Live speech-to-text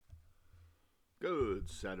Good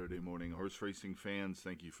Saturday morning, horse racing fans.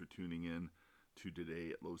 Thank you for tuning in to today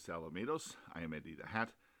at Los Alamitos. I am Eddie the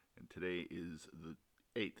Hat, and today is the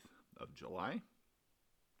 8th of July,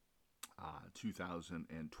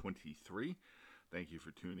 2023. Thank you for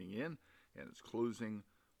tuning in, and it's closing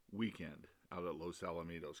weekend out at Los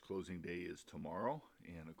Alamitos. Closing day is tomorrow,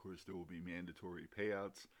 and of course there will be mandatory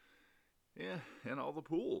payouts, and all the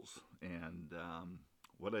pools. And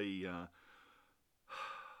what a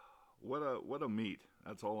what a meet.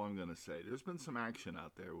 That's all I'm going to say. There's been some action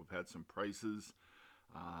out there. We've had some prices,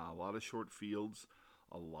 a lot of short fields,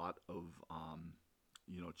 a lot of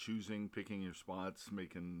choosing, picking your spots,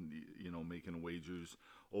 making wagers.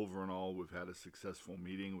 Over and all, we've had a successful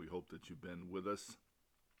meeting. We hope that you've been with us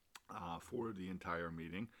for the entire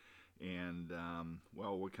meeting. And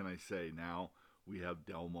well, what can I say? Now we have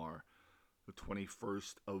Del Mar, the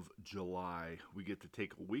 21st of July. We get to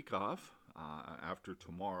take a week off after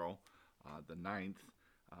tomorrow, the 9th.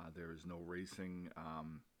 There is no racing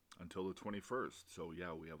until the 21st. So,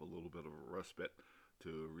 yeah, we have a little bit of a respite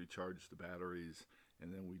to recharge the batteries,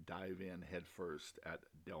 and then we dive in head first at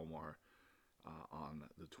Del Mar on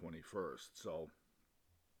the 21st. So,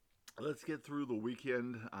 let's get through the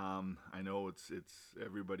weekend. I know it's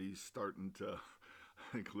everybody's starting to,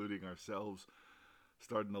 including ourselves,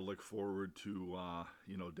 starting to look forward to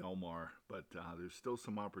Del Mar, but there's still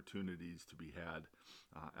some opportunities to be had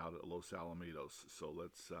out at Los Alamitos. So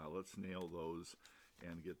let's nail those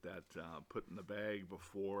and get that put in the bag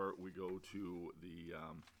before we go to the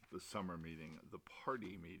summer meeting, the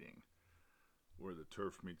party meeting, where the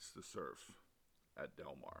turf meets the surf at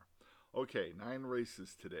Del Mar. Okay, 9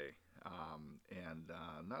 races today, and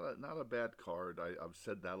not a bad card. I've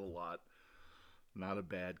said that a lot. Not a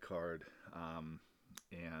bad card.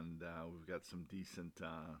 And we've got some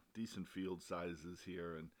decent field sizes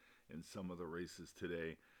here in some of the races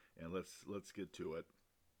today, and let's get to it.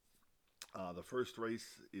 The first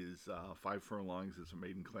race is 5 furlongs. It's a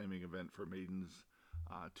maiden claiming event for maidens,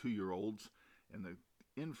 2-year-olds, and the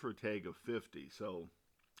in for a tag of 50. So,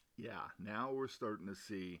 yeah, now we're starting to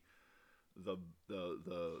see the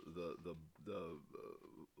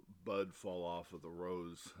bud fall off of the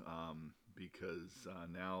rose, because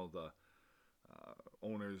now the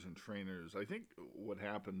owners and trainers. I think what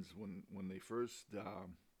happens when they first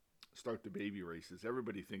start the baby races,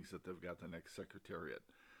 everybody thinks that they've got the next Secretariat,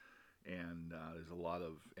 and there's a lot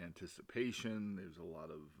of anticipation. There's a lot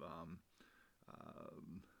of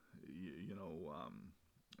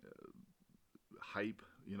hype,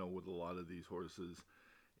 with a lot of these horses.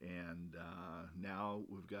 And now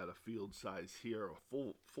we've got a field size here,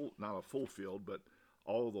 not a full field, but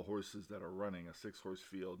all the horses that are running a 6-horse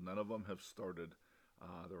field. None of them have started.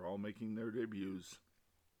 They're all making their debuts,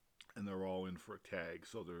 and they're all in for a tag.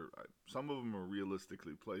 So some of them are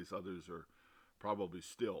realistically placed. Others are probably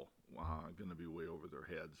still going to be way over their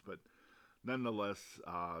heads. But nonetheless,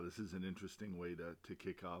 this is an interesting way to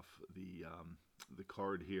kick off the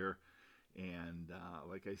card here. And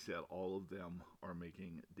like I said, all of them are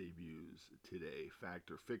making debuts today.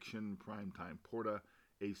 Factor Fiction, Primetime Porta,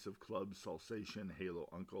 Ace of Clubs, Salsation, Halo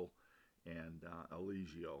Uncle, and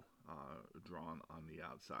Eligio drawn on the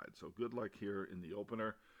outside. So good luck here in the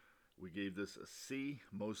opener. We gave this a C,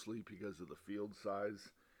 mostly because of the field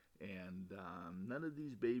size. And none of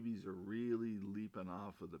these babies are really leaping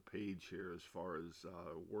off of the page here as far as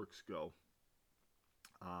works go.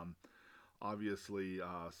 Obviously,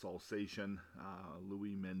 Salsation,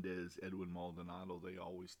 Luis Mendez, Edwin Maldonado, they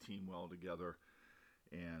always team well together.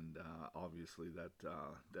 And obviously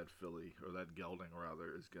that filly, or that gelding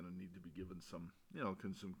rather, is going to need to be given some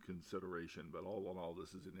consideration. But all in all,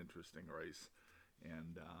 this is an interesting race,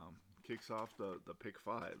 and kicks off the pick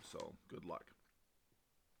 5. So good luck.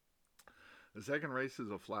 The second race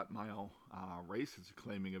is a flat mile race. It's a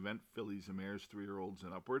claiming event. Fillies and mares, 3-year-olds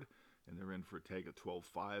and upward, and they're in for a tag of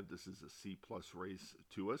 12.5. This is a C+ race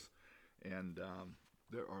to us, and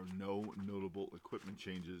there are no notable equipment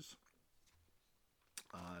changes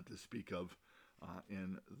to speak of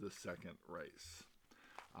in the second race.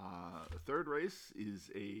 The third race is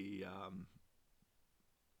a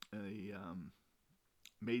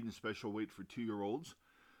maiden special weight for 2-year-olds.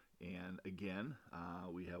 And again,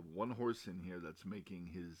 we have one horse in here that's making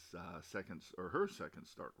his her second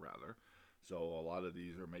start rather. So a lot of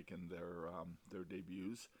these are making their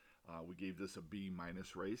debuts. We gave this a B-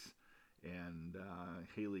 race. And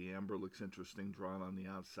Haley Amber looks interesting, drawn on the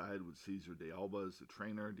outside with Cesar de Alba as the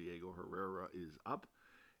trainer. Diego Herrera is up.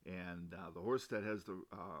 And the horse that has the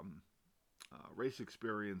race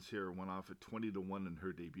experience here went off at 20-1 in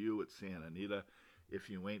her debut at Santa Anita. If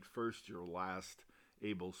you ain't first, you're last.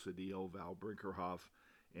 Abel Cedillo, Val Brinkerhoff,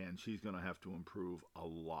 and she's going to have to improve a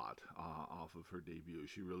lot off of her debut.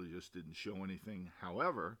 She really just didn't show anything.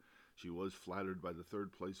 However, she was flattered by the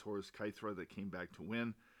third place horse, Kythra, that came back to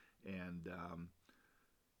win, and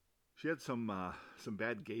she had some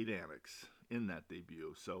bad gate annex in that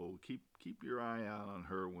debut. So keep your eye out on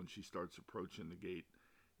her when she starts approaching the gate,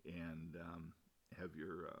 and have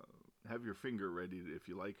your finger ready to, if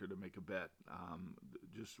you like her, to make a bet.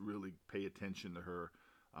 Just really pay attention to her,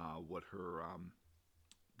 what her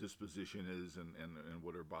disposition is, and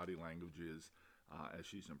what her body language is as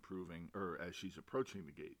she's improving, or as she's approaching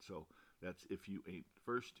the gate. So that's if you ain't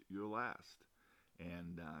first, you're last.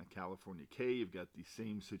 And California K, you've got the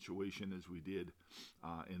same situation as we did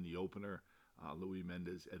in the opener. Louis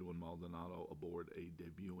Mendez, Edwin Maldonado aboard a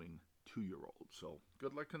debuting 2-year-old. So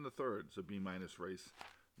good luck in the third. It's a B-minus race.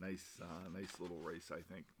 Nice little race, I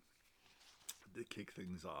think, to kick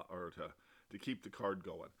things off, or to keep the card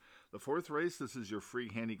going. The fourth race, this is your free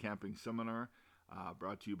handicapping seminar,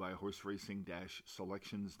 brought to you by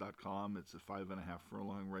horseracing-selections.com. It's a 5.5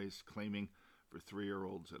 furlong race, claiming for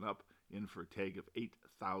 3-year-olds and up, in for a tag of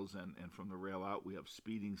 $8,000. And from the rail out, we have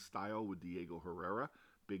Speeding Style with Diego Herrera,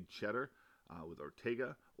 Big Cheddar with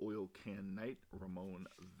Ortega, Oil Can Knight, Ramon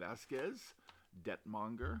Vasquez,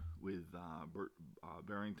 Detmonger with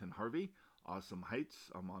Barrington Harvey, Awesome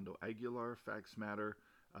Heights, Armando Aguilar, Fax Matter,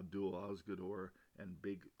 Abdul Azgador, and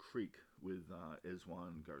Big Creek with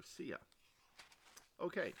Esjuan Garcia.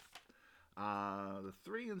 Okay, the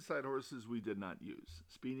 3 inside horses we did not use: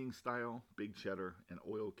 Speeding Style, Big Cheddar, and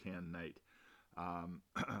Oil Can Knight.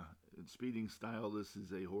 In Speeding Style, this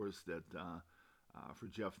is a horse that for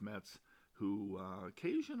Jeff Metz, who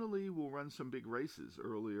occasionally will run some big races.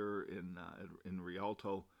 Earlier in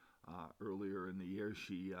Rialto, earlier in the year,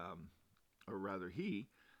 he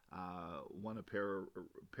won a pair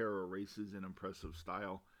of races in impressive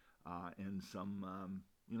style, and some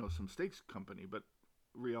stakes company. But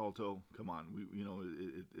Rialto, come on,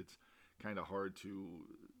 it's kind of hard to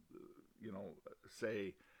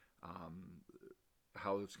say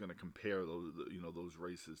how it's going to compare those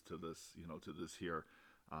races to this here.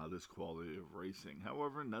 This quality of racing.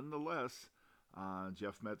 However, nonetheless,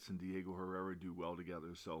 Jeff Metz and Diego Herrera do well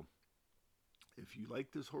together. So if you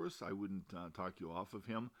like this horse, I wouldn't talk you off of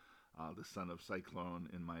him. The Son of Cyclone,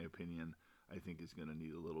 in my opinion, I think is going to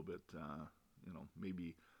need a little bit,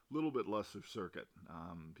 maybe a little bit less of circuit,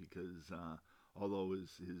 because although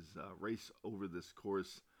his race over this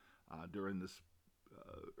course during this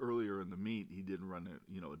earlier in the meet, he did run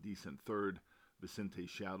a decent third. Vicente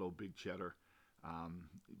Shadow, Big Cheddar.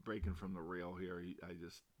 Breaking from the rail here, I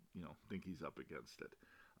just think he's up against it.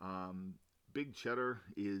 Big Cheddar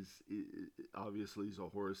is obviously a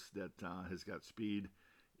horse that has got speed,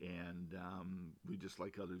 and we just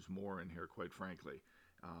like others more in here, quite frankly.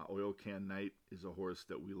 Oil Can Knight is a horse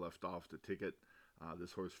that we left off the ticket.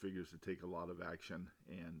 This horse figures to take a lot of action,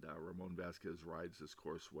 and Ramon Vasquez rides this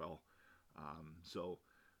course well.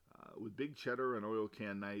 With Big Cheddar and Oil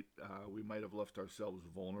Can Knight, we might have left ourselves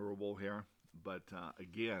vulnerable here. But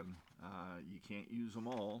again, you can't use them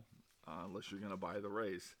all unless you're going to buy the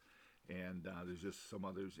race. And there's just some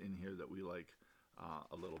others in here that we like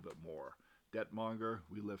a little bit more. Detmonger,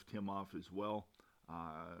 we lift him off as well.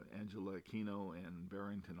 Angela Aquino and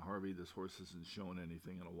Barrington Harvey. This horse hasn't shown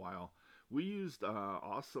anything in a while. We used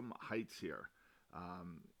Awesome Heights here.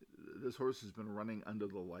 This horse has been running under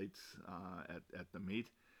the lights at the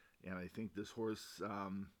meet. And I think this horse...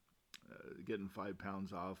 getting 5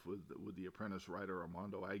 pounds off with the apprentice rider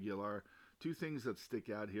Armando Aguilar. 2 things that stick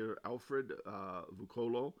out here. Alfred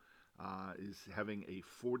Vucolo is having a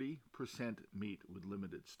 40% meet with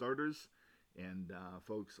limited starters. And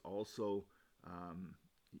folks, also,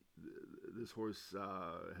 this horse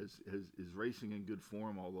is racing in good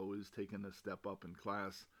form, although is taking a step up in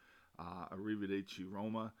class. Arrivederci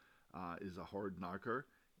Roma is a hard knocker.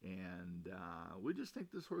 And we just think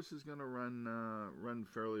this horse is going to run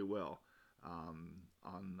fairly well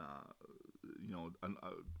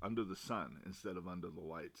under the sun instead of under the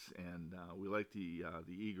lights. And we like the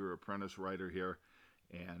eager apprentice rider here.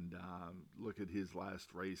 And look at his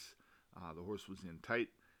last race. The horse was in tight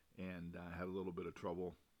and had a little bit of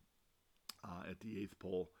trouble at the 8th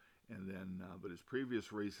pole. And then, but his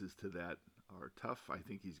previous races to that are tough. I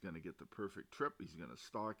think he's going to get the perfect trip. He's going to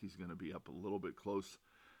stalk. He's going to be up a little bit close.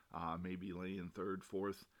 Maybe lay in 3rd,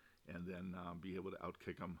 4th, and then be able to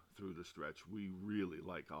outkick them through the stretch. We really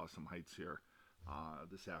like Awesome Heights here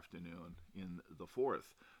this afternoon in the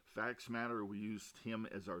 4th. Fax Matter, we used him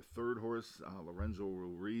as our 3rd horse. Lorenzo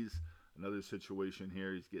Ruiz, another situation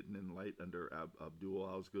here. He's getting in light under Abdul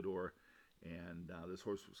Azgador, and this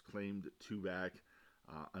horse was claimed 2 back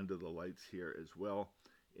under the lights here as well.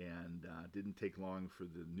 and didn't take long for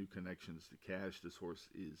the new connections to cash. This horse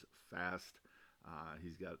is fast.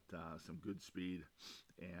 He's got some good speed,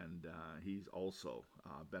 and he's also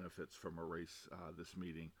benefits from a race this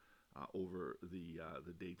meeting over the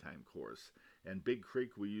daytime course. And Big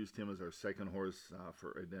Creek, we used him as our second horse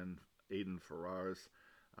for Aiden Ferraris,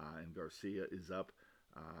 and Garcia is up.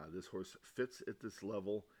 This horse fits at this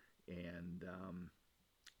level, and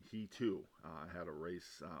he too had a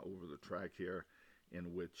race over the track here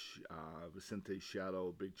in which Vicente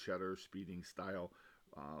Shadow, Big Cheddar, speeding style,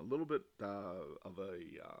 a little bit of a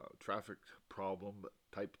traffic problem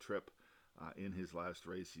type trip in his last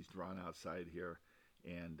race. He's drawn outside here,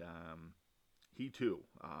 and he too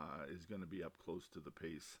is going to be up close to the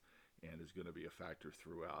pace and is going to be a factor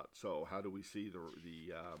throughout. So how do we see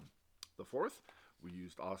the fourth? We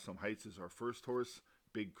used Awesome Heights as our first horse,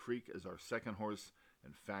 Big Creek as our second horse,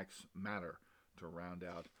 and Facts Matter to round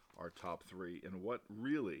out our top three in what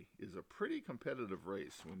really is a pretty competitive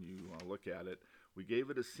race when you look at it. We gave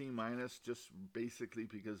it a C minus just basically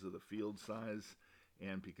because of the field size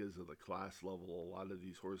and because of the class level. A lot of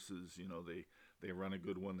these horses, they run a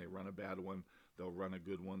good one, they run a bad one, they'll run a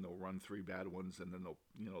good one, they'll run three bad ones, and then they'll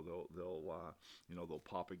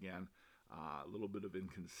pop again. A little bit of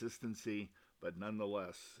inconsistency, but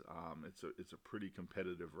nonetheless, it's a pretty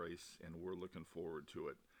competitive race, and we're looking forward to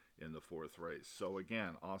it in the fourth race. So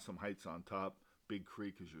again, Awesome Heights on top, Big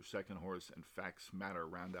Creek is your second horse, and Facts Matter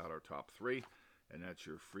round out our top three. And that's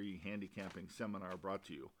your free handicapping seminar brought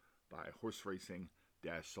to you by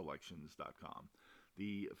horseracing-selections.com.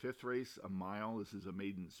 The fifth race, a mile. This is a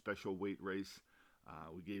maiden special weight race.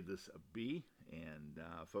 We gave this a B, and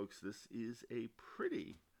folks, this is a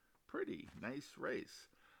pretty nice race.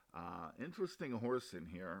 Interesting horse in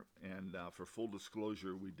here, and for full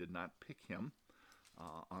disclosure, we did not pick him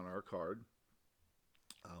on our card.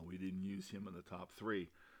 We didn't use him in the top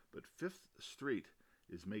three, but Fifth Street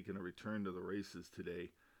is making a return to the races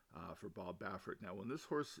today for Bob Baffert. Now, when this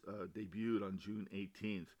horse debuted on June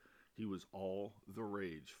 18th, he was all the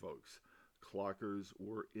rage, folks. Clockers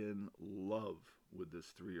were in love with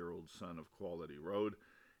this 3-year-old son of Quality Road,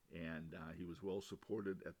 and he was well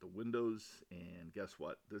supported at the windows, and guess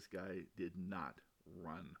what? This guy did not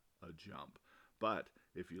run a jump. But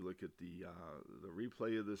if you look at the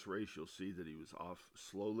replay of this race, you'll see that he was off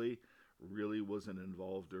slowly, really wasn't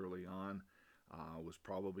involved early on, was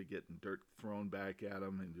probably getting dirt thrown back at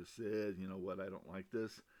him and just said, you know what, I don't like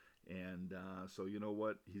this. And so you know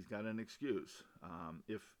what, he's got an excuse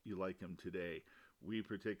if you like him today. We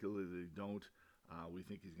particularly don't. We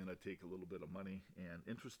think he's going to take a little bit of money. And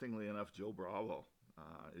interestingly enough, Joe Bravo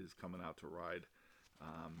is coming out to ride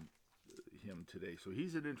him today. So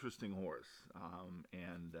he's an interesting horse.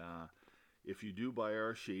 And if you do buy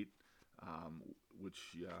our sheet,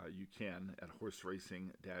 which you can at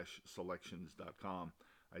horseracing-selections.com,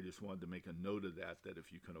 I just wanted to make a note of that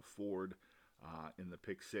if you can afford in the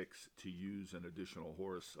pick six to use an additional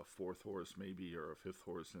horse, a fourth horse maybe, or a fifth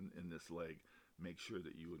horse in this leg, make sure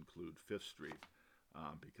that you include Fifth Street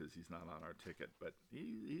because he's not on our ticket. But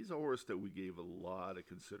he's a horse that we gave a lot of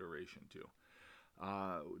consideration to.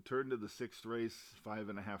 Turn to the sixth race,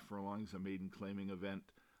 5.5 furlongs, a maiden claiming event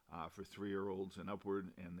for 3-year-olds and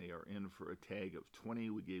upward, and they are in for a tag of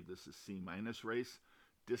 20. We gave this a C- race.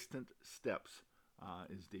 Distant Steps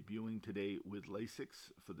is debuting today with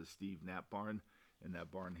Lasix for the Steve Knapp barn, and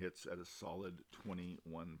that barn hits at a solid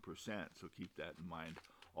 21%, so keep that in mind.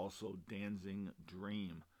 Also, Dancing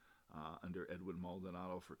Dream under Edwin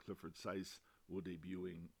Maldonado for Clifford Seiss will be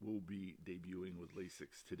debuting with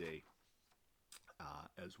Lasix today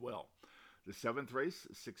as well. The seventh race,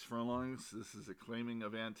 6 furlongs. This is a claiming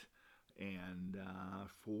event, and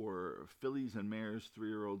for fillies and mares,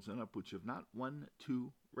 3-year-olds and up, which have not won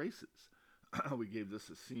 2 races. We gave this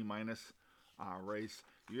a C- race.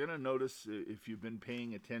 You're going to notice, if you've been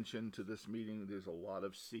paying attention to this meeting, there's a lot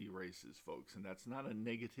of C races, folks, and that's not a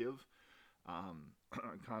negative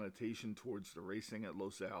connotation towards the racing at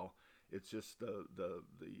Los Al. It's just the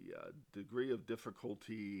degree of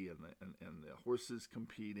difficulty and the horses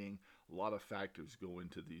competing. A lot of factors go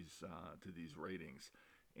into these ratings,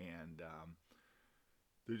 and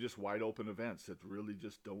they're just wide open events that really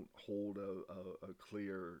just don't hold a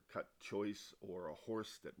clear cut choice or a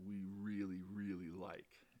horse that we really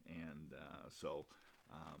like. And so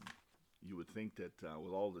you would think that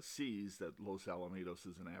with all the C's that Los Alamitos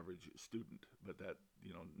is an average student, but that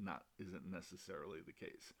isn't necessarily the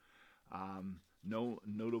case. No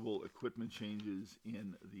notable equipment changes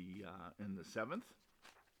in the 7th.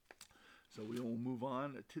 So we will move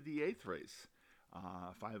on to the 8th race.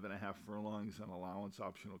 5.5 furlongs, an allowance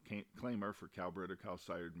optional claimer for Cowbred or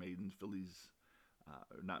cow-sired maidens, fillies,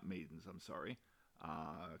 not maidens, I'm sorry,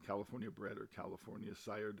 California bred or California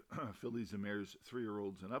sired fillies and mares,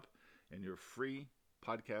 3-year-olds and up. And your free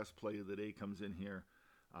podcast play of the day comes in here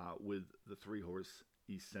with the 3-horse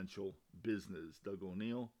essential business. Doug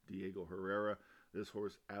O'Neill, Diego Herrera. This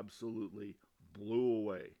horse absolutely blew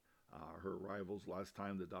away her rivals last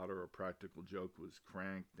time. The daughter of Practical Joke was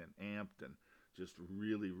cranked and amped and just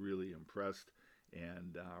really, really impressed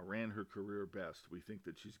and ran her career best. We think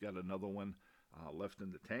that she's got another one left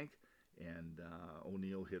in the tank. And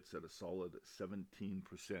O'Neill hits at a solid 17%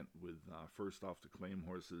 with first off the claim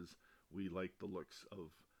horses. We like the looks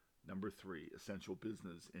of number 3, Essential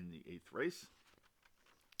Business, in the 8th race.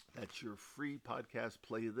 That's your free podcast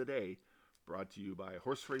play of the day, brought to you by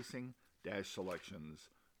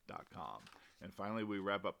horseracing-selections.com. And finally, we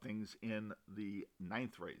wrap up things in the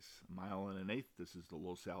 9th race, 1 1/8. This is the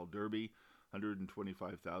Los Al Derby,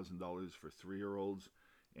 $125,000 for 3-year-olds.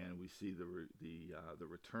 And we see the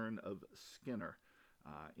return of Skinner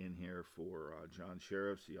in here for John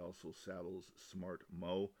Sheriffs. He also saddles Smart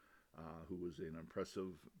Mo, who was an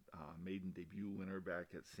impressive maiden debut winner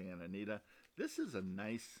back at Santa Anita. This is a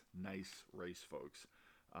nice race, folks.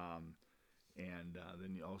 And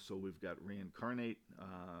then also we've got Reincarnate,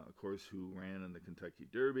 of course, who ran in the Kentucky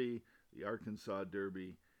Derby, the Arkansas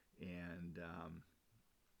Derby, and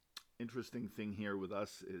interesting thing here with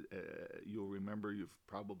us, you'll remember, you've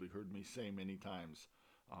probably heard me say many times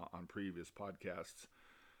on previous podcasts,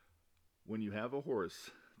 when you have a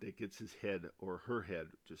horse that gets his head or her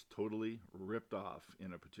head just totally ripped off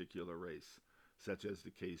in a particular race, such as the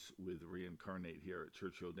case with Reincarnate here at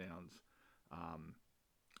Churchill Downs,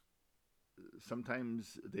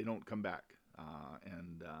 sometimes they don't come back,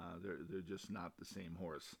 and they're just not the same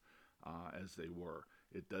horse as they were.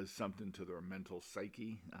 It does something to their mental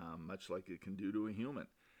psyche, much like it can do to a human.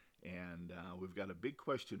 And we've got a big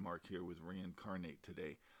question mark here with Reincarnate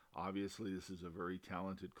today. Obviously, this is a very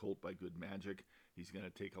talented colt by Good Magic. He's going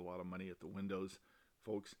to take a lot of money at the windows.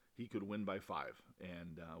 Folks, he could win by 5,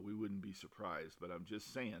 and we wouldn't be surprised. But I'm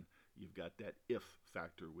just saying, you've got that if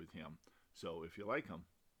factor with him. So if you like him,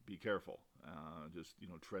 be careful. Just,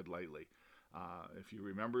 tread lightly. If you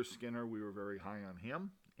remember Skinner, we were very high on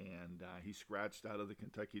him, and he scratched out of the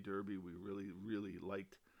Kentucky Derby. We really, really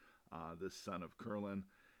liked this son of Curlin,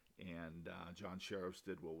 and John Sheriffs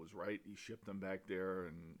did what was right. He shipped him back there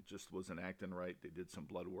and just wasn't acting right. They did some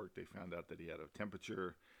blood work. They found out that he had a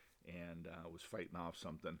temperature and was fighting off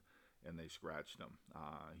something, and they scratched him.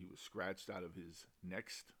 He was scratched out of his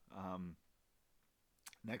next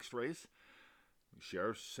race.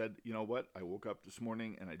 Sheriff said, you know what, I woke up this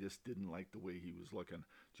morning and I just didn't like the way he was looking.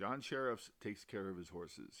 John Sheriffs takes care of his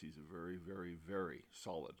horses. He's a very, very, very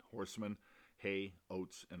solid horseman, hay,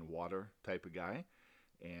 oats, and water type of guy.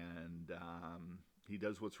 And he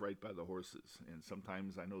does what's right by the horses. And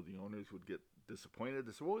sometimes I know the owners would get disappointed.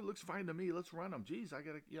 They say, well, it looks fine to me. Let's run him. Geez, I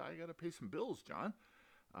gotta pay some bills, John.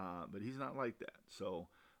 But he's not like that. So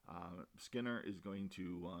Skinner is going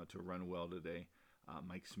to run well today.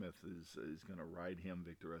 Mike Smith is going to ride him.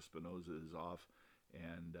 Victor Espinoza is off.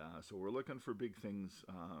 And so we're looking for big things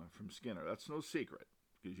from Skinner. That's no secret,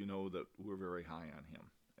 because you know that we're very high on him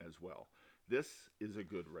as well. This is a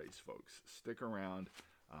good race, folks. Stick around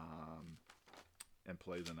and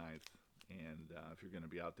play the 9th. And if you're going to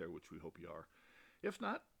be out there, which we hope you are. If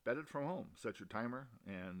not, bet it from home. Set your timer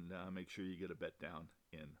and make sure you get a bet down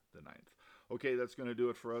in the 9th. Okay, that's going to do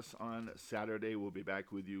it for us on Saturday. We'll be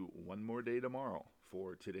back with you one more day tomorrow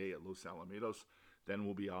for Today at Los Alamitos. Then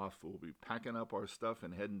we'll be off. We'll be packing up our stuff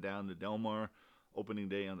and heading down to Del Mar, opening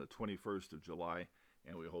day on the 21st of July.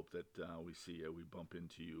 And we hope that we bump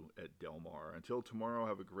into you at Del Mar. Until tomorrow,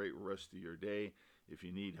 have a great rest of your day. If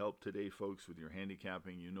you need help today, folks, with your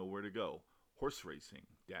handicapping, you know where to go.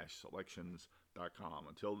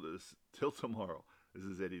 Horseracing-selections.com. Till tomorrow, this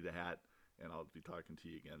is Eddie the Hat, and I'll be talking to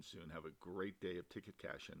you again soon. Have a great day of ticket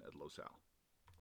cashing at Los Al.